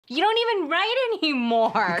You don't even write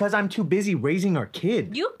anymore. Because I'm too busy raising our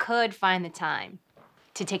kid. You could find the time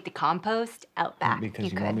to take the compost out back.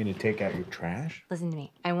 Because you want me to take out your trash? Listen to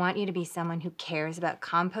me. I want you to be someone who cares about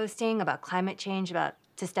composting, about climate change, about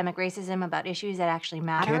systemic racism, about issues that actually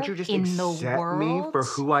matter Can't you just in accept the world. me for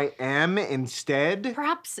who I am instead?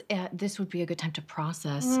 Perhaps this would be a good time to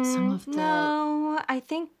process some of the... No, I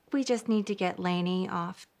think we just need to get Lainey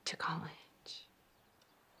off to college.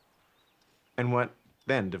 And what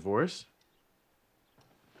then, divorce?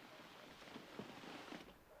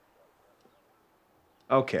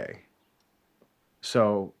 Okay.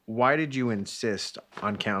 So why did you insist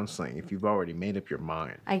on counseling if you've already made up your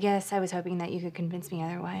mind? I guess I was hoping that you could convince me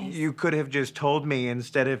otherwise. You could have just told me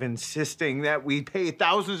instead of insisting that we pay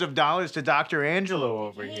thousands of dollars to Dr. Angelo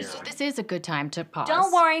over here. So this is a good time to pause.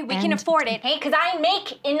 Don't worry, we can afford it, hey? Because I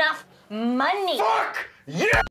make enough money. Fuck! Yeah!